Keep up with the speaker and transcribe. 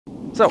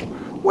So,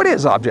 what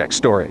is object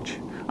storage?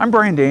 I'm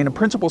Brian Dane, a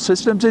Principal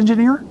Systems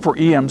Engineer for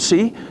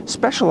EMC,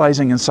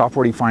 specializing in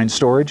software-defined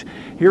storage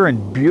here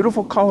in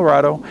beautiful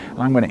Colorado, and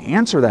I'm going to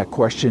answer that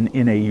question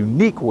in a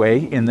unique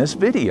way in this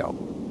video.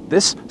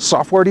 This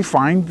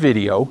software-defined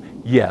video,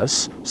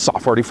 yes,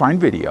 software-defined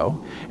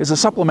video, is a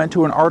supplement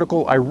to an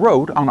article I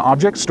wrote on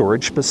object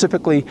storage,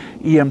 specifically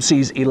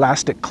EMC's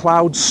Elastic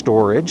Cloud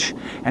Storage,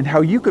 and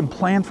how you can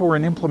plan for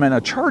and implement a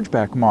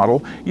chargeback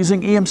model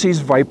using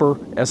EMC's Viper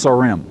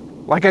SRM.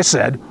 Like I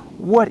said,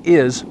 what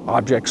is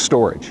object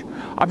storage?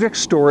 Object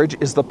storage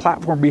is the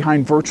platform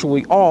behind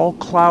virtually all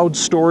cloud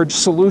storage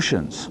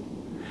solutions.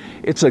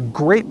 It's a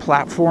great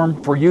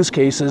platform for use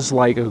cases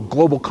like a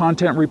global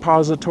content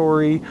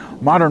repository,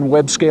 modern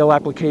web scale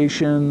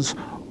applications,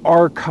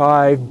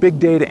 archive, big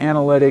data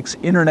analytics,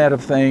 Internet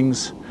of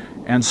Things,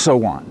 and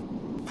so on.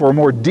 For a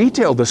more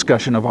detailed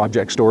discussion of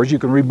object storage, you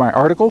can read my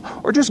article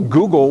or just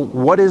Google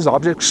what is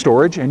object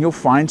storage and you'll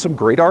find some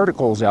great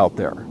articles out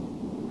there.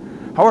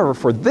 However,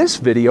 for this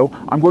video,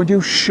 I'm going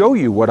to show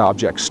you what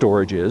object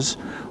storage is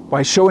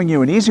by showing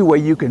you an easy way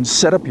you can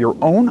set up your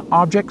own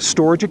object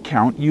storage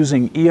account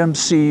using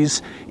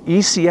EMC's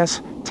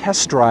ECS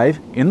test drive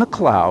in the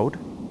cloud,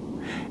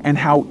 and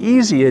how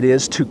easy it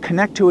is to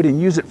connect to it and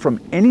use it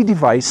from any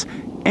device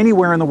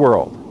anywhere in the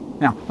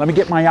world. Now, let me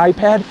get my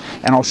iPad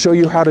and I'll show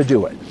you how to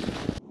do it.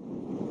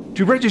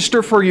 To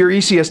register for your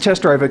ECS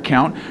test drive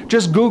account,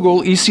 just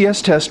Google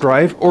ECS test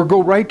drive or go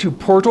right to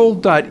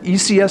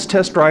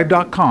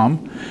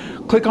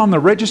portal.ecstestdrive.com, click on the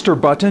register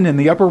button in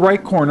the upper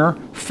right corner,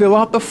 fill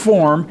out the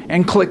form,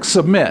 and click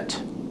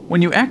submit.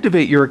 When you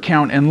activate your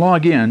account and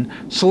log in,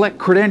 select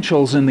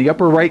credentials in the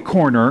upper right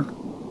corner,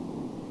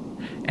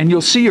 and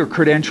you'll see your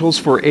credentials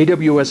for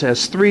AWS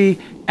S3,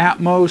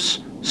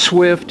 Atmos,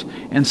 Swift,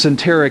 and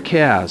Centera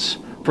CAS.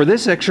 For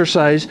this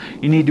exercise,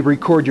 you need to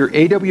record your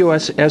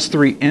AWS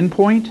S3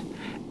 endpoint,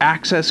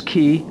 access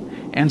key,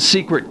 and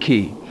secret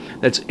key.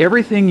 That's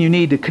everything you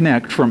need to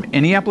connect from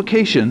any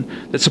application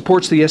that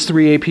supports the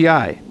S3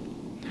 API.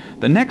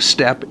 The next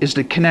step is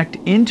to connect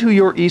into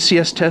your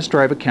ECS test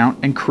drive account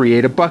and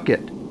create a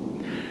bucket.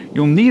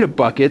 You'll need a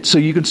bucket so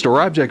you can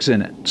store objects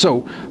in it.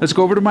 So let's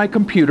go over to my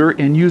computer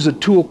and use a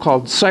tool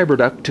called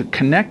CyberDuck to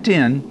connect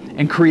in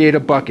and create a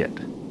bucket.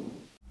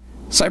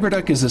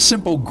 CyberDuck is a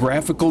simple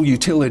graphical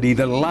utility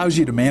that allows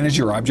you to manage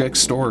your object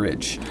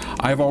storage.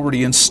 I've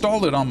already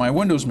installed it on my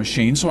Windows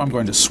machine, so I'm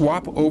going to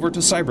swap over to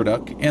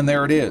CyberDuck, and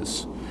there it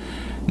is.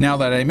 Now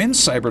that I'm in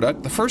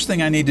CyberDuck, the first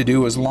thing I need to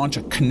do is launch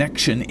a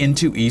connection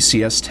into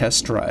ECS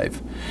test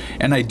drive.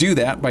 And I do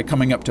that by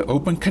coming up to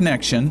Open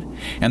Connection,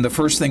 and the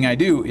first thing I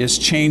do is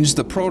change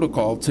the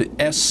protocol to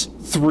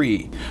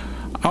S3.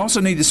 I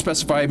also need to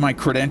specify my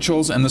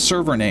credentials and the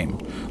server name.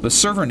 The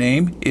server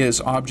name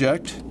is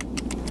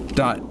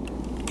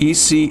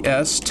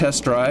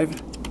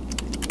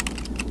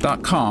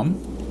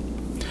object.ecstestdrive.com.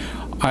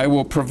 I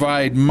will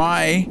provide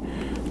my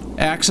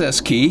access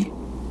key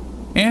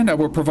and I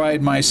will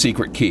provide my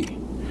secret key.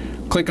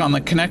 Click on the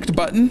connect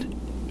button,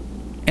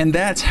 and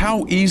that's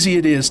how easy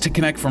it is to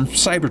connect from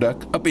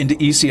CyberDuck up into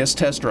ECS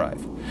test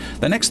drive.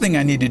 The next thing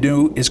I need to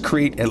do is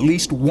create at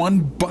least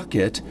one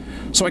bucket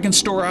so I can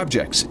store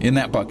objects in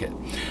that bucket.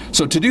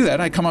 So to do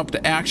that, I come up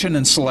to Action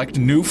and select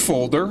New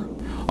Folder.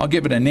 I'll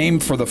give it a name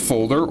for the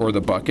folder or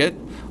the bucket.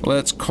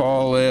 Let's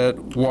call it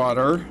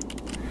Water.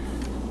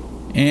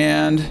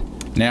 And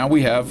now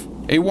we have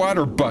a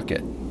water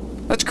bucket.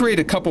 Let's create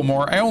a couple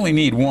more. I only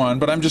need one,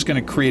 but I'm just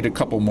going to create a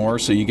couple more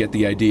so you get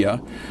the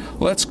idea.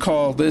 Let's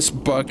call this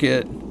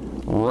bucket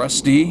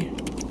Rusty.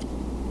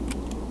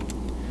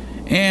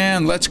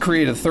 And let's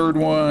create a third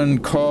one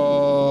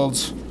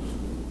called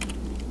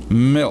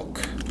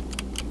Milk.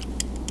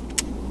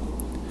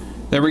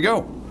 There we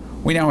go.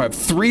 We now have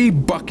 3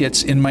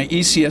 buckets in my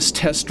ECS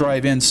test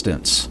drive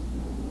instance.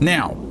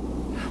 Now,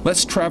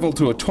 let's travel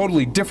to a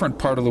totally different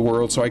part of the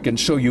world so I can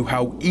show you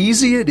how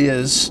easy it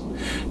is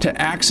to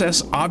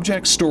access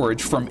object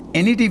storage from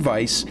any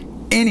device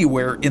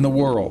anywhere in the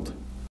world.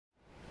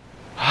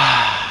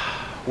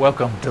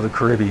 Welcome to the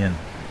Caribbean.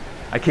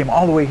 I came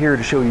all the way here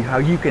to show you how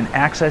you can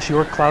access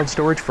your cloud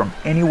storage from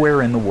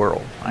anywhere in the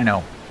world. I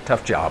know,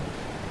 tough job.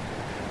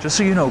 Just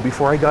so you know,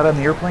 before I got on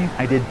the airplane,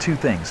 I did 2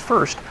 things.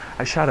 First,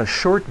 I shot a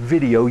short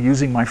video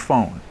using my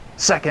phone.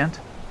 Second,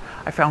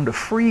 I found a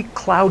free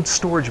cloud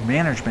storage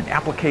management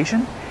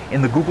application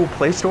in the Google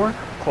Play Store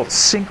called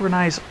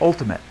Synchronize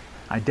Ultimate.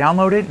 I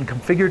downloaded it and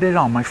configured it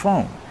on my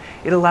phone.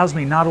 It allows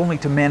me not only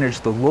to manage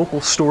the local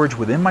storage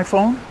within my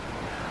phone,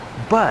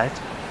 but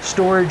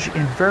storage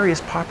in various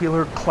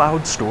popular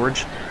cloud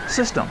storage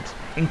systems,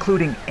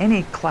 including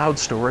any cloud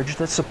storage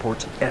that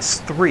supports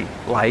S3,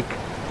 like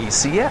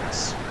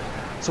ECS.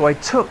 So I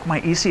took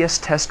my ECS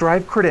test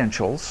drive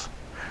credentials,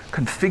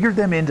 configured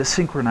them into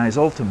Synchronize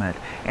Ultimate,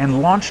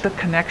 and launched a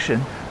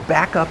connection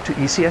back up to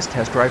ECS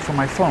test drive from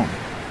my phone.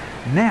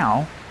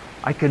 Now,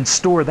 I can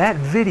store that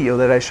video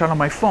that I shot on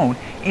my phone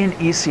in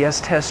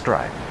ECS test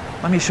drive.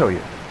 Let me show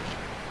you.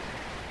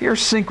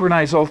 Here's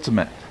Synchronize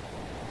Ultimate.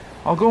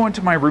 I'll go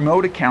into my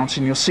remote accounts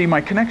and you'll see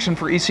my connection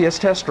for ECS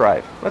Test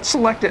Drive. Let's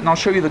select it and I'll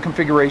show you the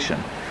configuration.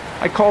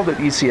 I called it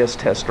ECS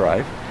Test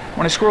Drive.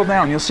 When I scroll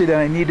down, you'll see that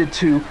I needed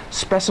to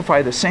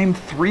specify the same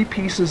 3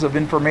 pieces of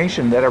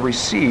information that I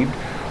received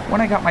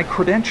when I got my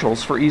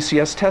credentials for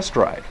ECS Test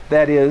Drive.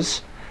 That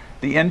is,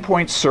 the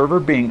endpoint server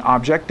being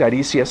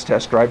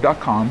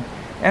object.ecstestdrive.com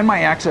and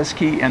my access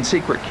key and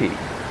secret key.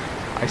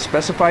 I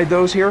specified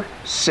those here,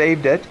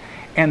 saved it,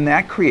 and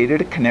that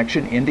created a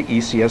connection into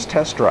ECS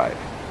Test Drive.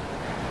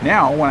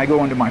 Now, when I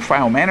go into my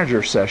File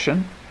Manager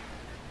session,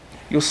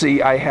 you'll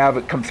see I have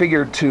it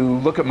configured to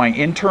look at my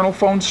internal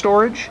phone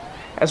storage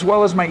as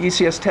well as my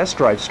ECS Test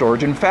Drive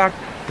storage. In fact,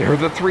 they're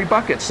the 3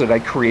 buckets that I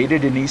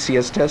created in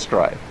ECS Test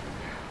Drive.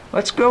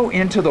 Let's go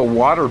into the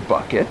water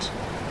bucket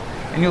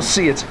and you'll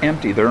see it's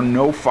empty. There are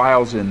no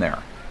files in there.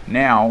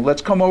 Now,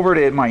 let's come over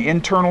to my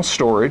internal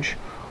storage.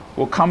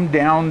 We'll come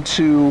down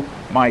to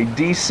my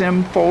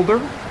DSIM folder,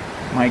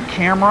 my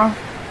camera,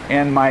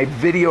 and my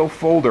video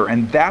folder,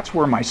 and that's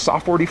where my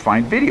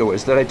software-defined video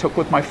is that I took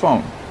with my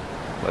phone.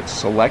 Let's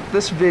select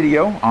this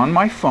video on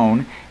my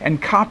phone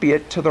and copy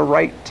it to the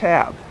right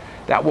tab.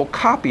 That will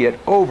copy it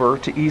over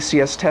to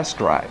ECS Test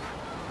Drive.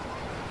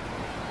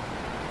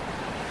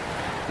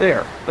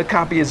 There, the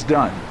copy is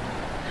done.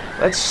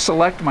 Let's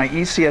select my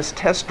ECS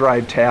Test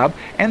Drive tab,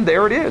 and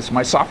there it is.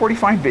 My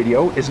software-defined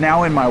video is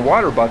now in my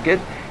water bucket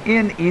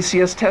in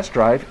ECS Test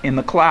Drive in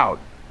the cloud.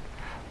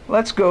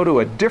 Let's go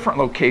to a different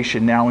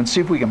location now and see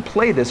if we can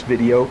play this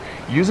video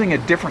using a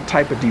different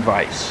type of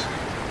device.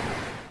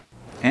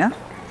 And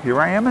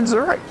here I am in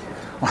Zurich.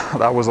 Wow,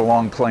 that was a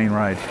long plane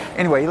ride.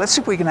 Anyway, let's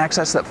see if we can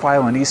access that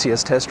file in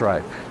ECS Test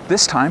Drive.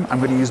 This time I'm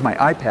going to use my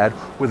iPad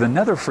with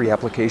another free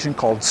application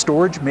called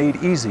Storage Made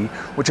Easy,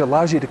 which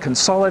allows you to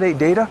consolidate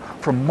data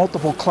from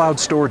multiple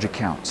cloud storage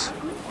accounts.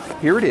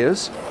 Here it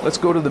is. Let's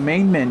go to the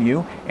main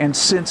menu, and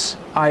since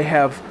I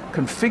have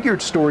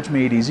configured Storage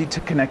Made Easy to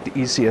connect to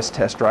ECS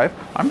Test Drive,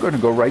 I'm going to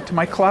go right to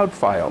my cloud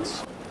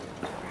files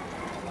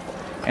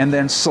and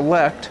then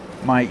select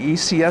my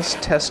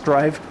ECS Test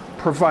Drive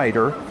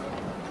provider,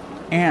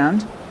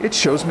 and it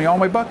shows me all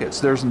my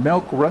buckets. There's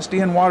milk, rusty,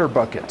 and water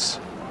buckets.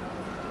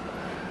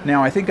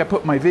 Now I think I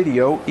put my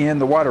video in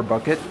the water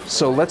bucket,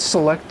 so let's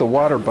select the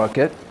water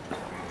bucket,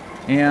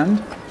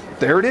 and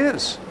there it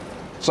is.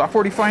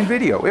 Software-defined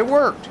video. It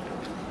worked.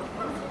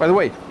 By the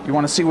way, you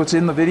want to see what's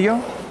in the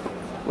video?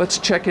 Let's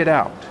check it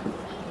out.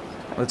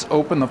 Let's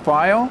open the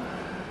file.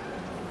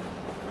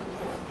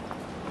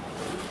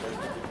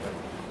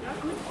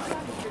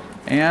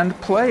 And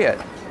play it.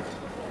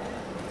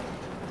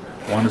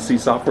 Want to see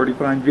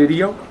software-defined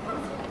video?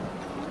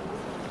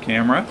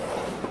 Camera,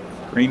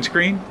 green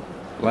screen,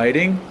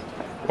 lighting,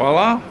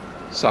 voila,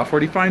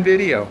 software-defined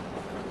video.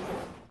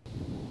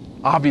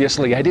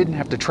 Obviously, I didn't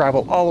have to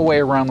travel all the way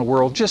around the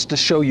world just to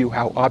show you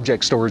how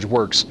object storage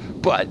works,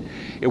 but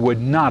it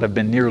would not have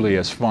been nearly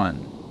as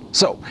fun.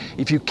 So,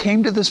 if you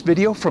came to this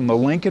video from the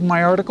link in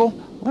my article,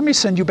 let me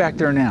send you back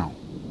there now.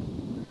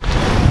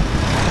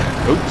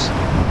 Oops.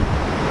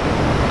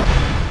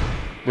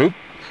 Oop,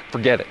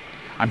 forget it.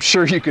 I'm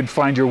sure you can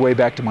find your way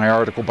back to my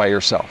article by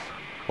yourself.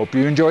 Hope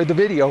you enjoyed the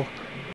video.